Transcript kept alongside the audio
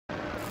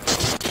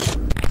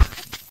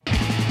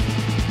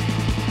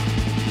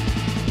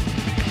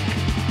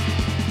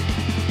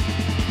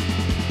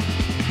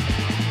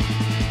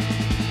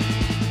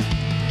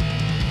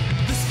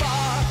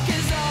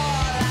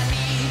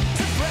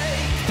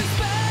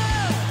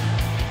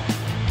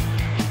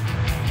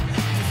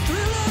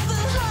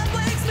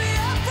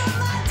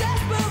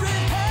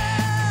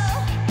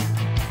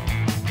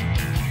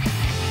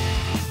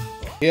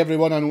Hey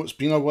everyone, I know it's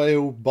been a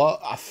while, but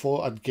I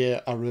thought I'd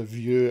get a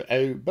review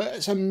out. But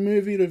it's a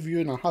movie review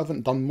and I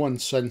haven't done one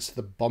since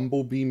the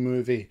Bumblebee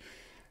movie.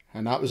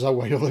 And that was a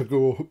while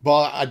ago.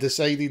 But I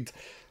decided,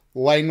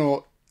 why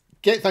not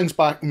get things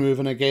back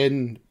moving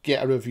again,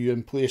 get a review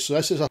in place. So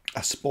this is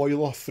a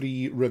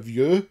spoiler-free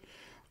review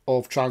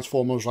of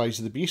Transformers Rise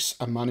of the Beast.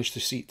 I managed to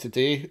see it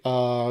today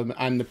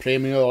and the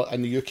premiere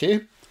in the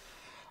UK.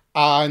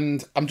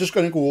 And I'm just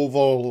going to go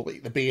over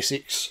like the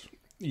basics.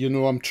 You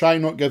know, I'm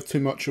trying not to give too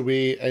much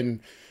away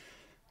in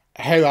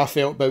how I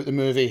felt about the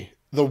movie.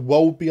 There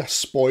will be a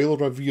spoiler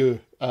review,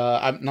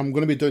 and I'm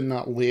going to be doing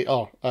that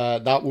later.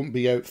 That won't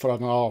be out for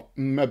another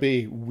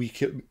maybe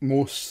week at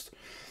most,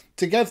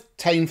 to give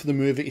time for the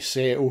movie to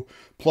settle.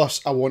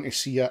 Plus, I want to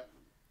see it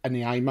in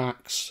the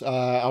IMAX.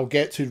 I'll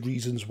get to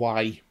reasons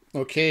why.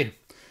 Okay,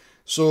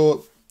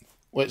 so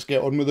let's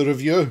get on with the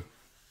review.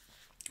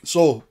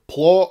 So,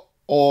 plot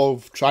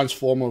of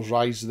Transformers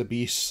Rise of the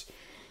Beast.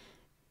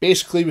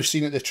 Basically, we've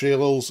seen at the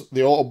trailers, the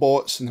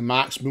Autobots and the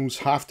Maximals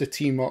have to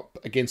team up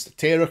against the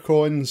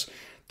Terracons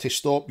to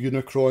stop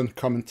Unicron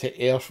coming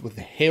to Earth with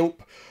the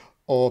help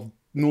of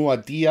Noah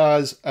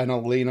Diaz and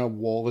Elena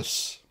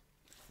Wallace.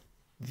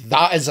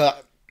 That is it.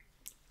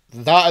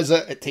 That is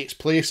it. It takes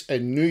place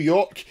in New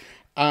York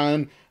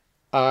and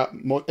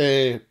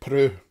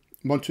Peru.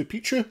 Monte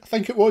Picchu, I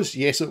think it was.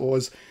 Yes, it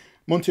was.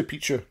 Monte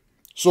Picchu.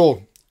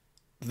 So,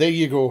 there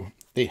you go.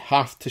 They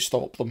have to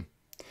stop them.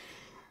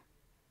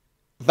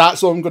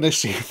 That's all I'm going to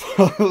say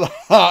for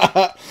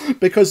that.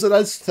 Because there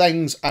is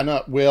things in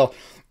it where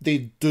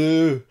they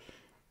do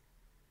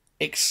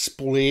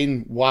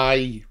explain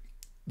why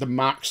the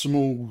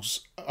Maximals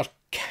are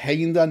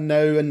kind of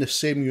now in the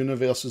same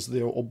universe as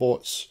the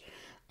Autobots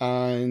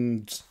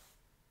and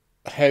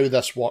how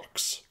this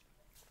works.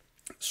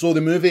 So the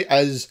movie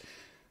is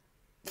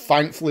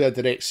thankfully a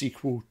direct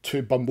sequel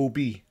to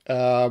Bumblebee.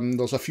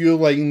 There's a few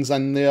lines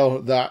in there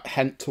that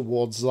hint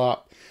towards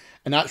that.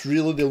 And that's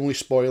really the only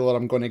spoiler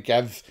I'm going to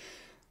give.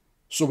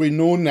 So we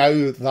know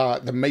now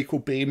that the Michael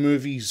Bay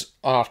movies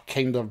are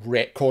kind of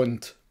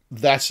retconned.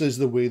 This is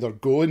the way they're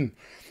going.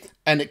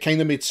 And it kind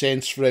of made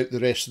sense throughout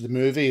the rest of the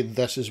movie.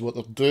 This is what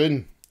they're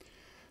doing.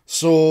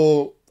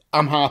 So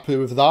I'm happy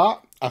with that.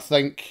 I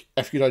think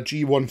if you're a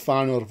G1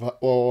 fan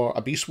or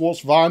a Beast Wars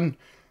fan,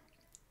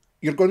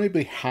 you're going to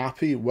be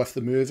happy with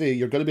the movie.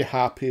 You're going to be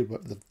happy with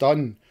what they've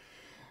done.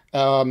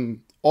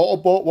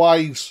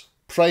 Autobot-wise,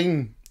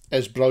 Prime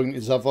is brilliant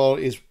as ever.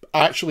 Is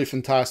actually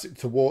fantastic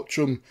to watch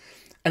him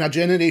in a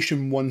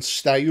Generation 1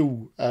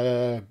 style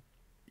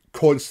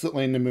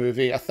constantly in the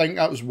movie. I think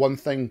that was one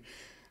thing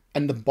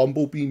in the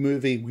Bumblebee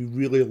movie we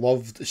really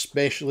loved,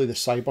 especially the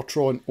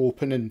Cybertron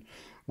opening,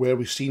 where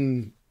we've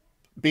seen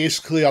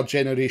basically our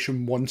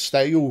Generation 1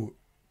 style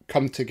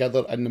come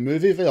together in the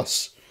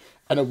movieverse.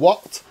 And it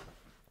worked.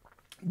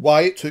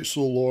 Why it took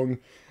so long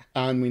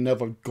and we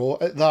never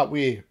got it that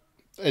way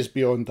is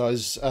beyond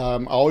us.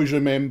 I always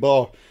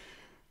remember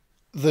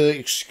the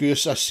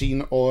excuse I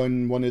seen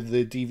on one of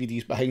the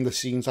DVDs behind the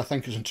scenes, I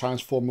think it was in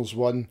Transformers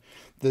 1,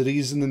 the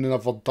reason they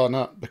never done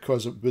it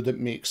because it wouldn't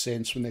make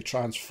sense when they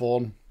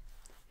transform.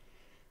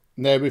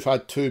 Now we've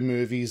had 2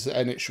 movies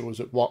and it shows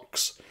it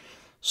works.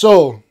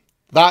 So,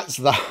 that's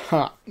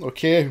that,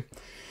 okay?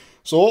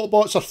 So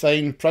Autobots are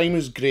fine, Prime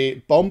is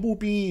great,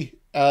 Bumblebee's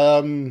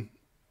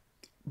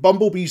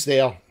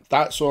there,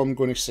 that's all I'm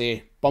going to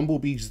say.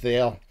 Bumblebee's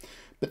there,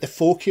 but the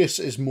focus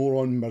is more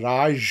on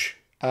Mirage,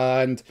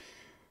 and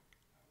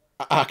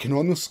I can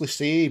honestly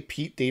say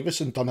Pete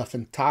Davidson done a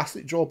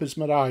fantastic job as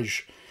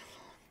Mirage.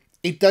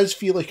 It does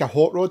feel like a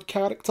Hot Rod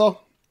character.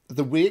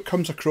 The way it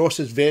comes across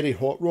is very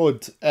Hot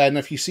Rod, and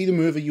if you see the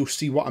movie you'll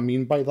see what I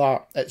mean by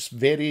that. It's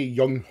very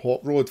young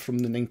Hot Rod from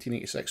the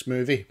 1986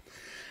 movie.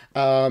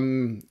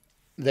 Then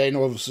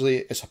obviously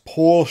it's a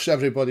Porsche.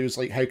 Everybody was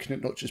like, how can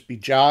it not just be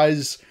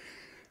jazz?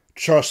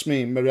 Trust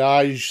me,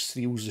 Mirage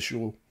steals the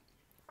show.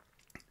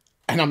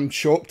 And I'm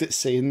shocked at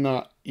saying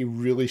that. He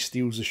really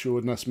steals the show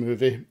in this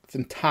movie.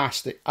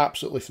 Fantastic.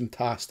 Absolutely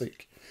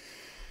fantastic.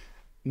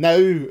 Now,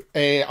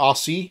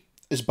 RC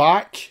is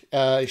back.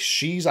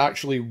 She's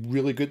actually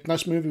really good in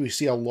this movie. We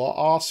see a lot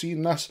of RC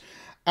in this.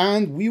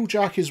 And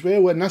Wheeljack as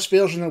well. In this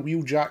version of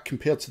Wheeljack,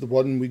 compared to the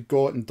one we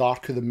got in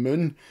Dark of the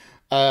Moon,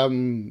 I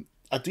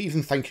don't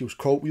even think he was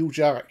called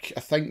Wheeljack. I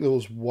think there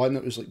was one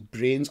that was like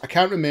Brains. I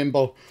can't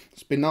remember.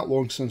 It's been that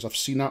long since I've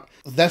seen it.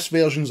 This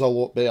version's a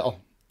lot better.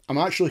 I'm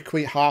actually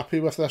quite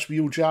happy with this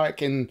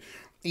Wheeljack, and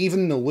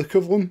even the look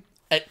of him,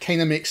 it kind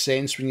of makes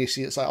sense when you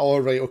see it. It's like, oh,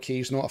 right, okay,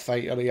 he's not a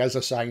fighter, he is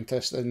a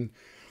scientist, and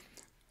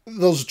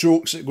there's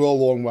jokes that go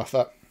along with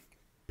it.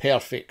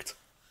 Perfect.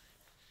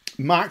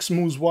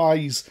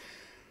 Maximals-wise,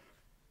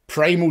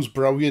 Primal's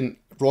brilliant.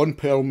 Ron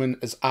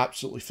Perlman is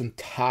absolutely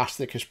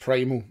fantastic as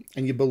Primal,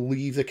 and you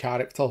believe the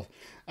character.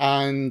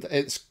 And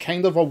it's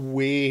kind of a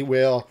way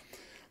where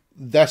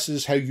this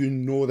is how you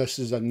know this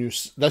is a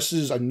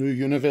new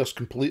universe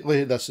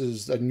completely. This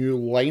is a new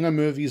line of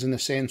movies in the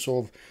sense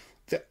of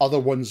the other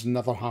ones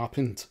never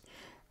happened.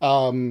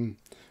 So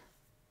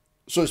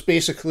it's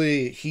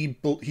basically he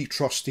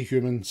trusts the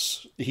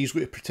humans. He's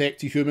going to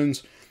protect the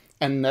humans.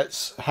 and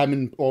it's him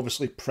and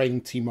obviously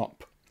Prime team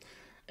up.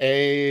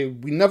 We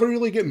never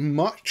really get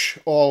much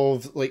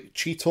of like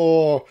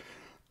Cheetor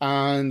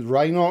and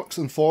Rhinox,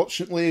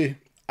 unfortunately.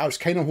 I was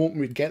kind of hoping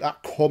we'd get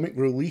that comic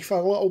relief a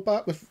little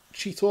bit with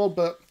Cheetor,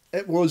 but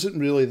it wasn't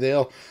really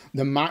there.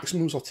 The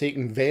Maximals are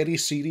taken very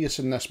serious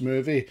in this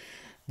movie.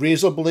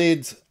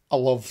 Razorblade, I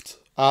loved.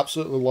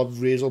 Absolutely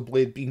loved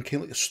Razorblade being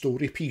kind of like a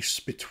story piece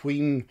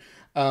between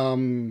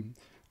the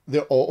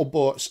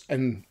Autobots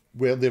and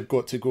where they've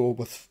got to go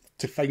with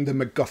to find the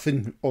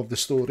MacGuffin of the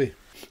story.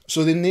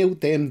 So they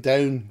nailed them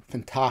down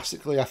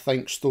fantastically, I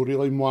think,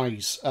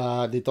 storyline-wise.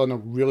 They've done a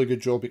really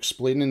good job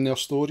explaining their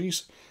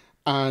stories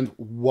and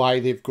why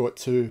they've got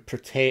to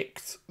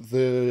protect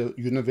the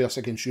universe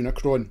against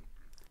Unicron.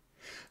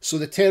 So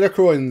the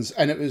Terracrons,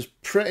 and it was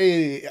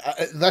pretty...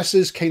 this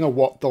is kind of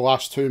what the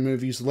last two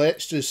movies.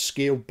 Let's just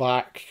scale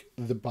back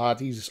the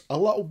baddies a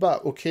little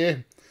bit,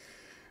 okay?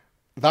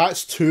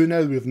 That's two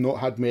now we've not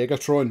had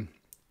Megatron.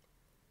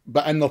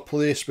 But in their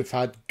place, we've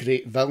had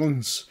great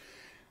villains.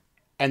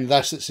 And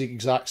this, it's the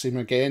exact same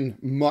again.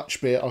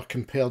 Much better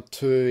compared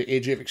to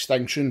Age of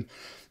Extinction.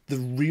 The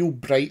real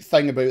bright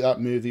thing about that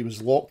movie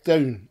was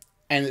Lockdown.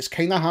 And it's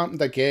kind of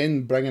happened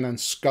again, bringing in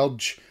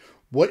Scourge.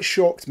 What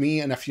shocked me,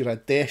 and if you're a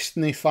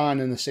Destiny fan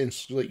in the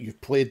sense that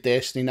you've played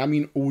Destiny, and I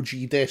mean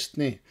OG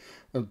Destiny,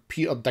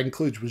 Peter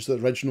Dinklage was the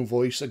original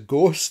voice of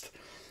Ghost.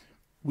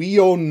 We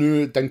all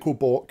knew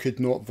Dinklebot could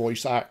not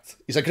voice act.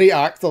 He's a great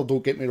actor,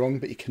 don't get me wrong,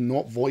 but he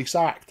cannot voice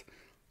act.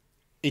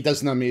 He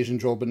does an amazing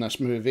job in this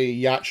movie.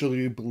 You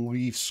actually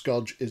believe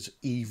Scourge is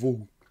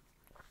evil.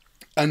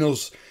 And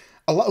there's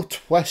a little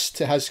twist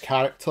to his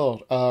character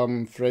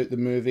throughout the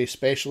movie,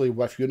 especially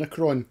with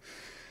Unicron,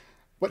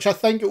 which I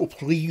think it will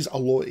please a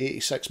lot of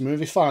 86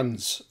 movie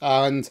fans.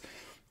 And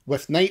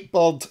with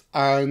Nightbird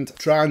and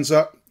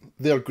Transit,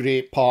 they're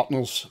great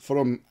partners for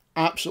him.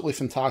 Absolutely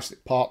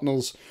fantastic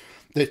partners.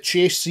 The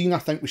chase scene, I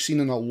think we've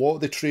seen in a lot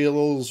of the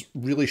trailers,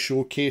 really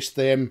showcased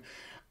them.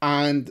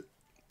 And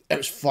it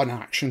was fun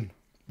action.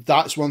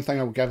 That's one thing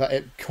I'll give it.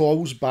 It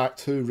calls back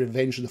to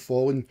Revenge of the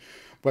Fallen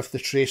with the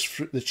chase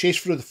through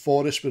the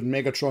forest with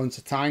Megatron's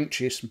a tank,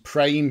 chasing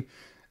Prime,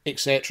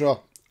 etc.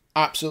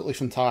 Absolutely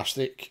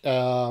fantastic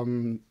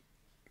action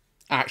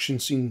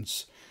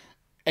scenes.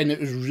 And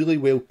it was really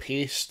well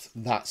paced.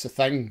 That's the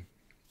thing.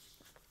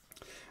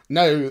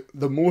 Now,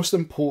 the most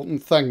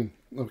important thing,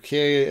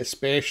 okay,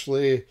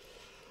 especially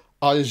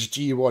us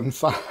G1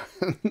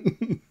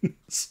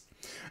 fans,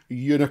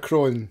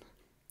 Unicron.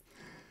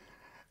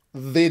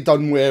 They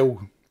done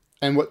well.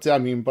 And what do I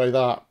mean by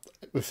that?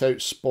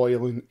 Without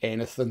spoiling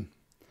anything.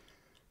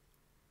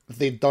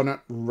 They done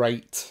it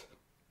right.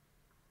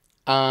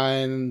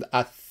 And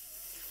I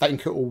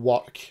think it will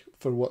work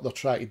for what they're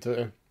trying to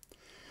do.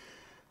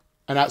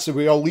 And that's the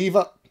way I'll leave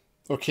it.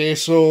 Okay,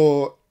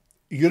 so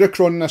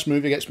Unicron in this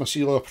movie gets my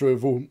seal of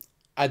approval.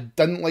 I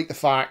didn't like the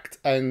fact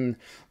in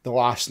The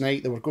Last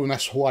Night they were going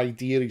this whole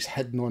idea he's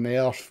hidden on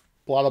Earth,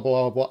 blah, blah,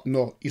 blah, blah.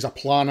 No, he's a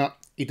planet.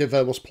 He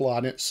devours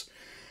planets.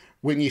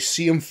 When you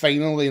see him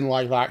finally in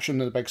live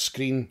action on the big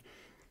screen,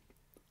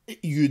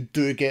 you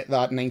do get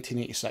that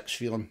 1986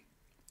 feeling.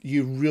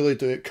 You really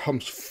do. It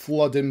comes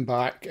flooding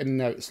back, and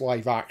now it's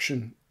live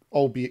action,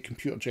 albeit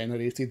computer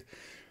generated.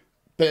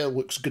 But it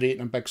looks great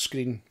on a big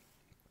screen.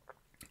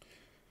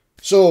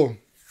 So,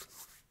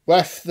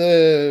 with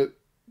the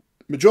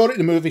majority of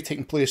the movie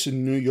taking place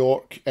in New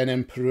York and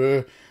in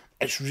Peru,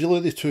 it's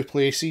really the two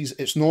places.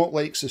 It's not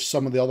like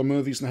some of the other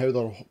movies and how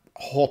they're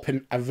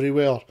hopping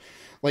everywhere,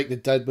 like they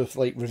did with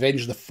like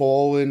Revenge of the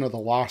Fallen or The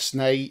Last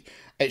Night.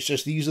 It's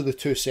just these are the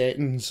two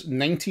settings.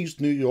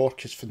 90s New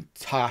York is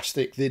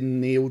fantastic. They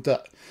nailed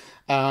it.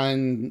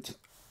 And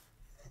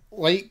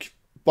like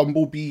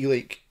Bumblebee,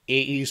 like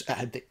 80s, it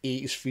had the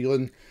 80s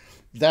feeling.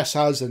 This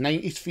has the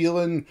 90s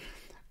feeling.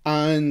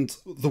 And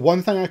the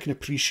one thing I can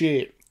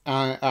appreciate,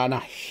 and I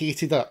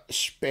hated it,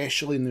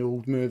 especially in the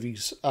old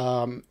movies,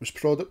 was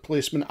product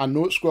placement. I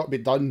know it's got to be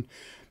done,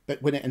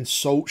 but when it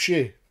insults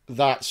you,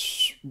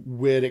 that's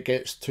where it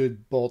gets to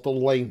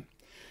borderline.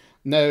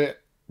 Now,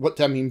 what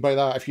do I mean by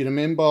that? If you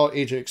remember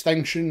Age of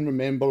Extinction,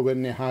 remember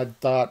when they had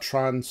that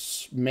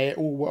trans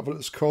metal, whatever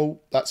it's called?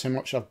 That's how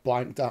much I've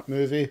blanked that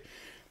movie.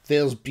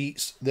 There's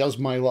beats, there's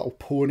My Little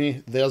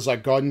Pony, there's a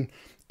gun,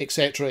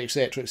 etc,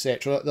 etc,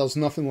 etc. There's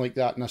nothing like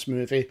that in this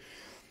movie.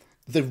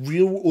 The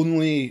real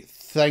only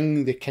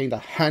thing they kind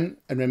of hint,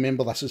 and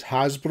remember this is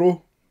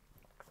Hasbro,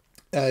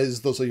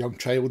 is there's a young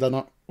child in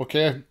it,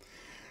 okay?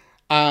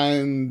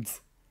 And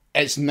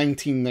it's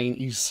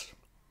 1990s.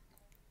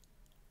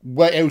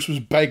 What else was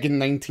big in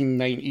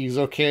 1990s,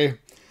 okay?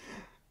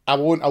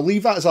 I'll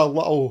leave that as a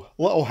little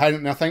hint,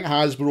 and I think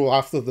Hasbro,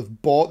 after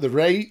they've bought the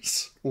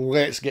rights,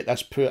 let's get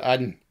this put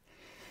in.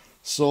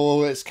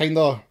 So it's kind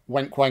of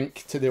wink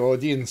wink to the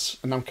audience,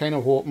 and I'm kind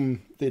of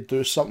hoping they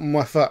do something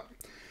with it,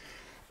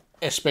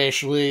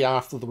 especially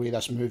after the way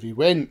this movie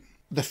went.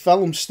 The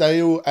film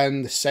style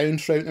and the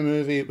sound throughout the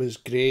movie was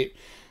great.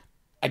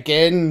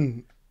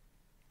 Again,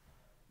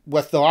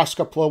 with the last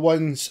couple of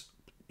ones,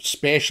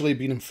 especially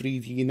being in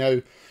 3D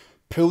now,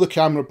 pull the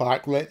camera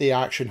back, let the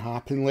action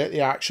happen, let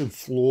the action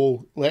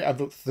flow, let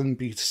everything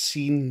be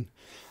seen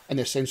in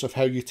the sense of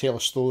how you tell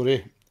a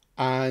story.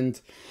 And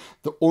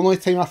the only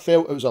time I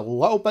felt it was a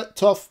little bit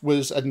tough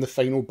was in the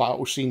final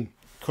battle scene,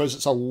 because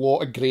it's a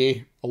lot of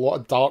grey, a lot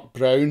of dark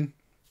brown,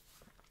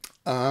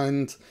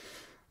 and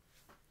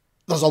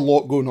there's a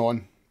lot going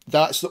on.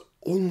 That's the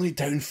only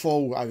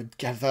downfall I would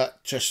give it,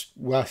 just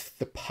with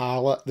the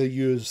palette they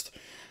used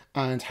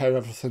and how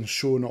everything's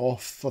shown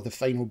off for the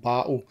final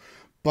battle.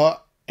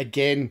 But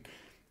again,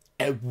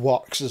 it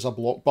works as a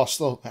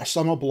blockbuster. A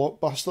summer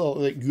blockbuster,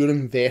 like, you're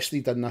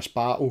invested in this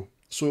battle,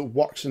 so it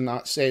works in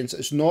that sense.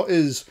 It's not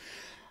as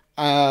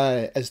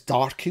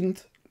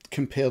darkened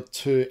compared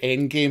to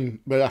Endgame,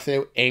 where I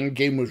felt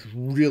Endgame was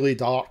really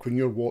dark when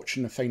you're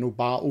watching the final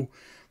battle.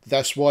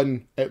 This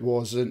one, it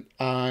wasn't,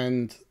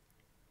 and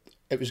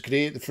it was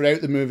great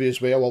throughout the movie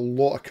as well. A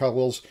lot of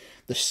colours,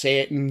 the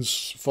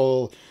settings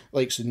for,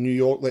 like, so New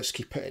York, let's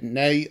keep it at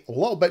night, a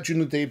little bit during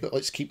the day, but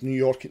let's keep New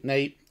York at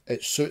night.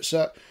 It suits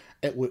it.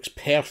 It looks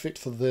perfect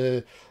for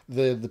the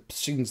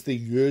scenes they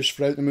use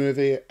throughout the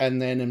movie.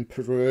 And then in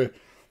Peru,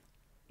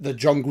 the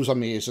jungle's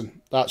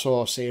amazing. That's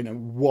all I'm saying. It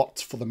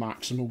worked for the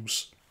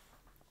Maximals.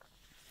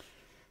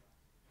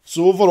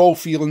 So overall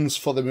feelings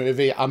for the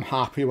movie, I'm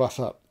happy with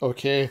it,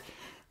 okay?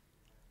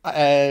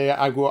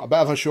 I got a bit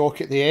of a shock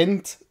at the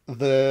end.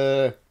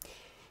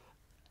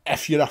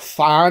 If you're a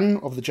fan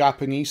of the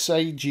Japanese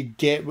side, you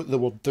get what they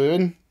were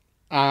doing,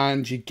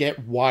 and you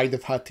get why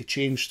they've had to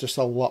change just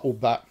a little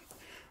bit,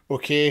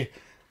 okay?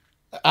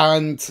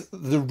 And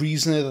the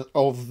reason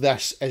of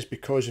this is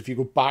because if you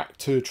go back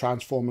to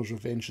Transformers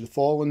Revenge of the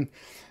Fallen,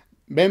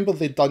 remember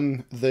they'd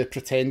done the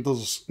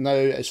Pretenders. Now,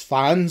 as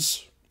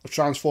fans of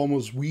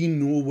Transformers, we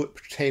know what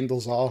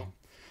Pretenders are.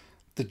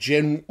 The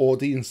general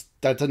audience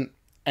didn't,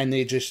 and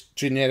they just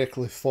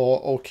generically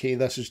thought, okay,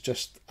 this is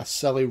just a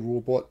silly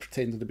robot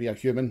pretending to be a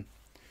human.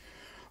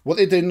 What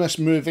they do in this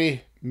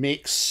movie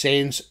makes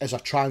sense as a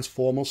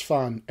Transformers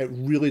fan. It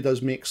really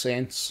does make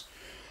sense.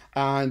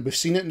 And we've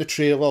seen it in the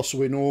trailer, so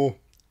we know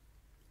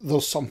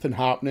there's something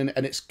happening,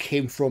 and it's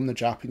came from the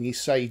Japanese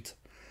side.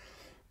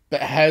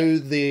 But how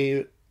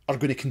they are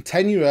going to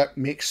continue it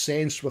makes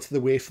sense with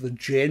the way for the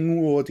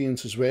general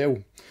audience as well.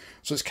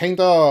 So it's kind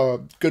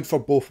of good for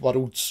both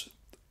worlds,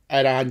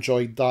 and I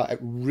enjoyed that. It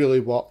really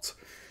worked.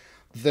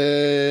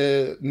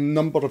 The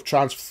number of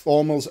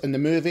Transformers in the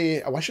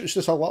movie, I wish it was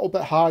just a little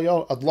bit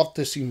higher. I'd love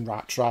to have seen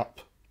Rat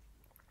Trap.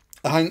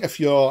 I think if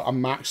you're a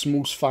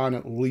Maximals fan,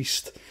 at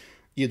least,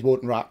 you'd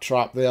want Rat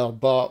Trap there.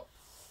 But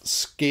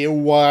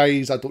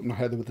scale-wise, I don't know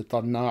how they would have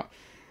done that.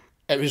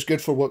 It was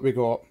good for what we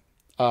got.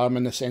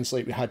 In the sense,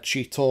 like, we had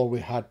Cheetor, we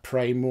had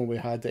Primo, we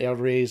had Air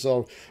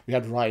Razor, we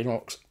had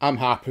Rhinox. I'm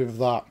happy with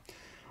that.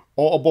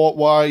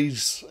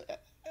 Autobot-wise,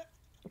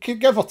 could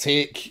give or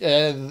take.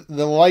 The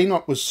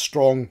lineup was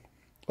strong.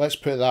 Let's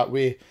put it that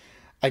way.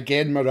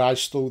 Again,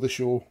 Mirage stole the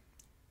show.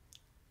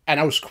 And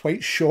I was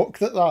quite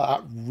shocked at that.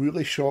 That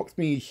really shocked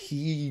me.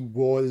 He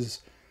was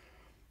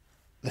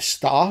the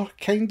star,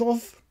 kind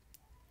of.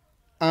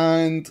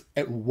 And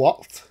it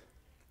worked.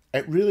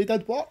 It really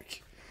did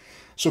work.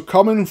 So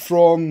coming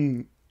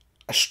from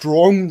a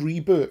strong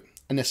reboot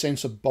in the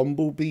sense of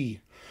Bumblebee,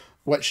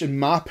 which in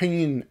my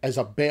opinion is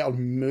a better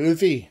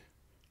movie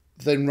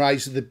than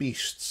Rise of the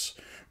Beasts.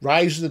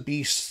 Rise of the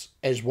Beasts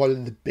is one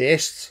of the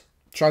best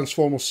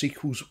Transformers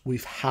sequels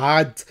we've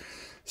had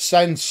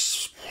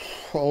since,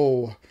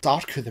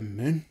 Dark of the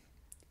Moon.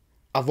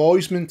 I've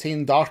always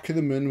maintained Dark of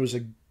the Moon was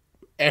a...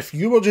 If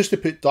you were just to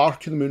put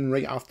Dark of the Moon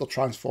right after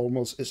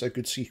Transformers, it's a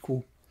good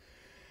sequel.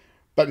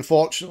 But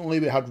unfortunately,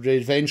 we had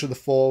Revenge of the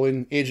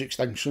Fallen, Age of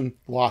Extinction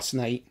last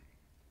night.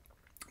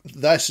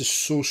 This is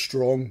so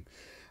strong,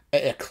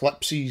 it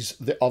eclipses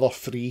the other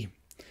three.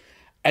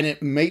 And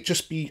it might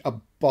just be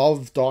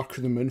above Dark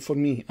of the Moon for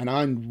me. And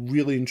I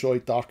really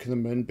enjoyed Dark of the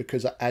Moon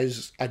because it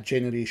is a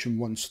Generation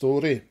 1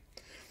 story.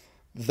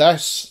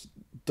 This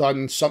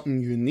done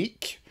something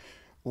unique.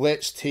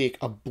 Let's take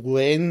a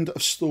blend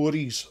of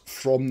stories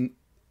from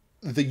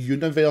the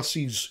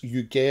universes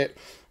you get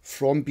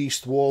from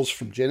Beast Wars,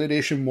 from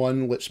Generation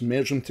 1, let's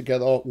merge them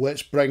together,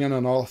 let's bring in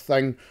another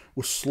thing,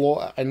 we'll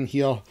slot it in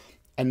here,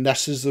 and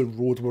this is the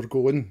road we're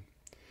going.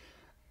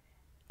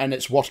 And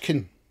it's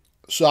working.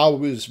 So I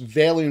was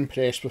very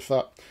impressed with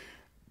it,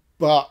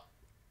 but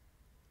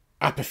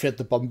I preferred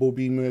the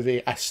Bumblebee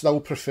movie. I still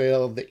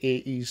prefer the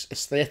 80s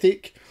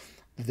aesthetic.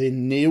 They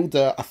nailed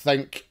it, I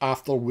think,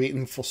 after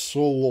waiting for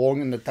so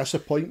long, and the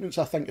disappointments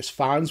I think as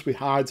fans we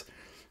had,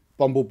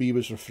 Bumblebee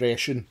was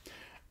refreshing.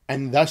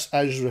 And this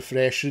is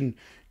refreshing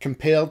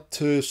compared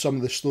to some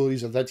of the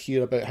stories I did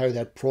hear about how they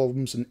had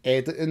problems in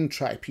editing,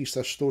 trying to piece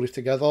their story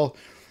together.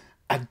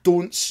 I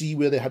don't see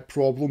where they had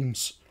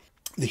problems.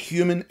 The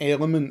human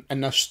element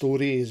in this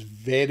story is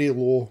very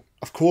low.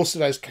 Of course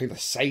there is kind of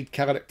side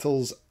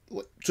characters,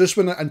 just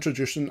when they're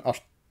introducing our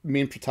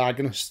main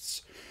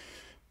protagonists.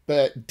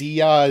 But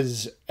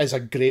Diaz is a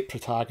great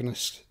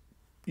protagonist.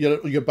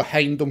 You're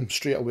behind them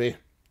straight away.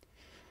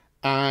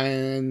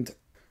 And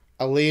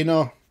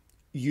Elena,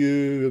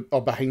 you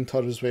are behind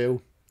her as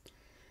well.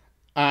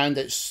 and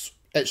it's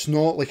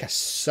not like a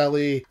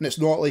silly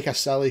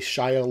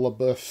Shia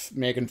LaBeouf,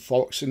 Megan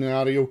Fox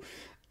scenario.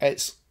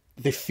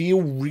 They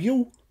feel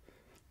real,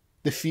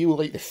 they feel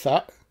like they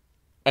fit,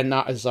 and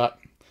that is it.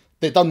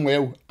 They've done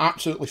well,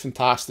 absolutely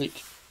fantastic.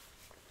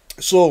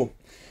 So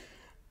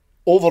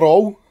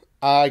overall,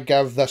 I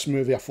give this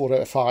movie a 4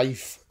 out of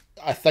 5.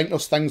 I think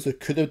there's things they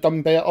could have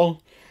done better,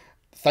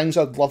 things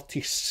I'd love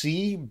to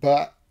see,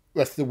 but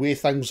with the way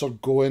things are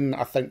going,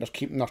 I think they're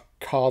keeping their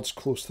cards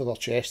close to their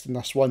chest in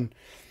this one.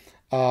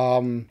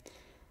 And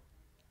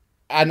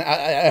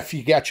if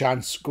you get a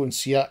chance, go and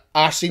see it.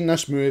 I seen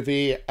this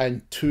movie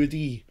in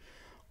 2D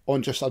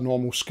on just a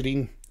normal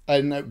screen,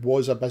 and it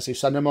was a busy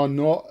cinema,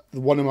 not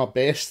one of my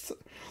best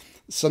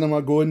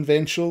cinema going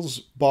ventures,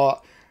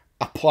 but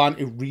I plan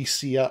to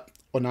re-see it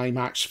on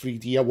IMAX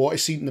 3D. I want to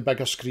see it in the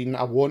bigger screen.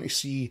 I want to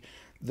see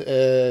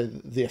the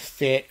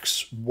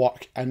effects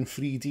work in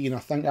 3D, and I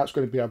think that's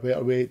going to be a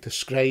better way to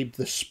describe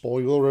the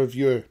spoiler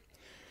review.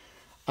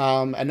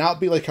 And that'll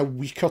be like a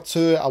week or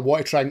two. I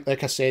want to try and,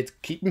 like I said,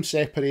 keep them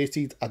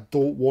separated. I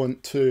don't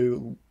want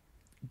to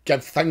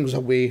give things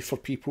away for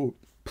people.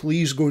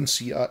 Please go and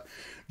see it.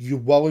 You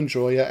will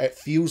enjoy it. It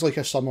feels like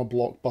a summer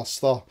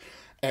blockbuster.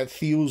 It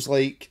feels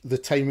like the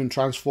time in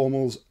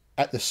Transformers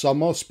at the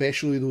summer,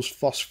 especially those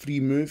first 3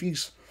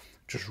 movies,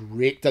 just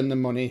raked in the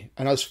money,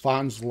 and us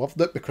fans loved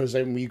it because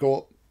then we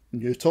got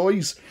new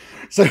toys.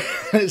 So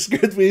it's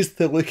good ways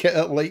to look at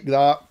it like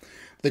that.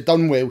 They've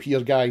done well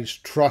here, guys.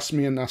 Trust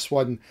me in this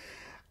one.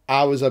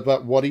 I was a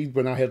bit worried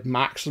when I heard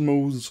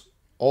Maximals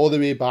all the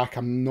way back.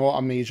 I'm not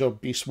a major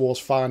Beast Wars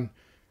fan.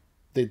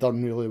 They've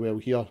done really well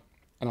here,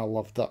 and I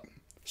loved it.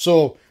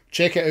 So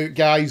check it out,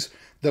 guys.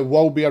 There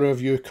will be a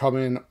review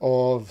coming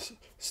of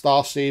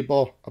Star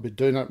Saber. I'll be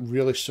doing it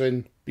really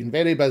soon. Been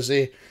very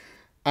busy,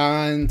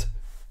 and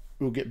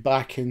we'll get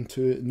back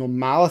into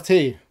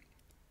normality.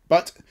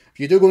 But if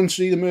you do go and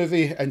see the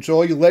movie,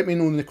 enjoy. Let me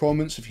know in the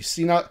comments if you've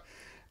seen it.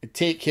 And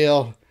take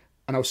care,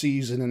 and I'll see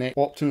you in the next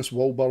Optimus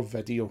Wilbur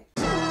video.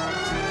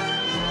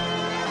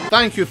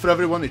 Thank you for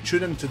everyone who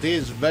tuned in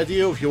today's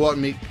video. If you want to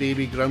make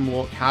baby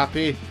Grimlock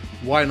happy,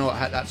 why not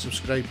hit that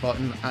subscribe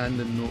button and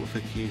the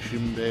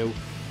notification bell.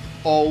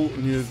 All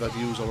new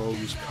videos are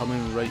always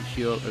coming right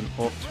here in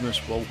Optimus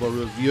Wilbur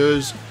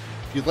Reviews.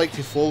 If you'd like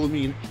to follow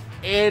me in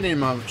any of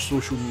my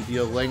social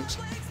media links,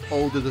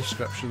 all the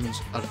descriptions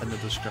are in the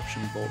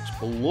description box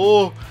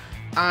below.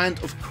 And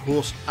of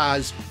course,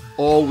 as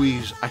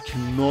always, I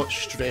cannot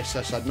stress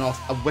this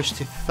enough, I wish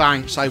to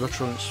thank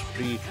Cybertronic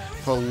Spree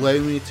for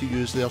allowing me to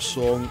use their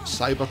song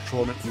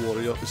Cybertronic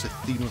Warrior as the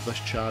theme of this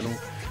channel.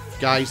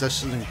 Guys,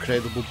 this is an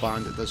incredible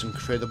band that does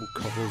incredible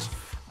covers,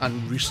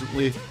 and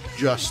recently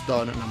just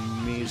done an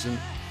amazing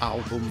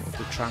album of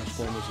the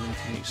Transformers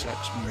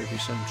 1986 movie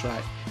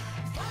soundtrack.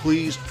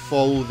 Please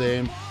follow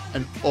them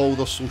and all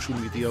their social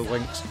media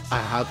links. I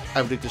have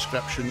every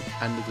description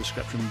in the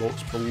description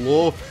box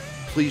below.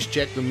 Please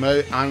check them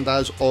out, and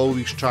as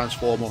always,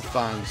 Transformer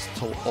fans,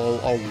 till all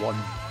are one.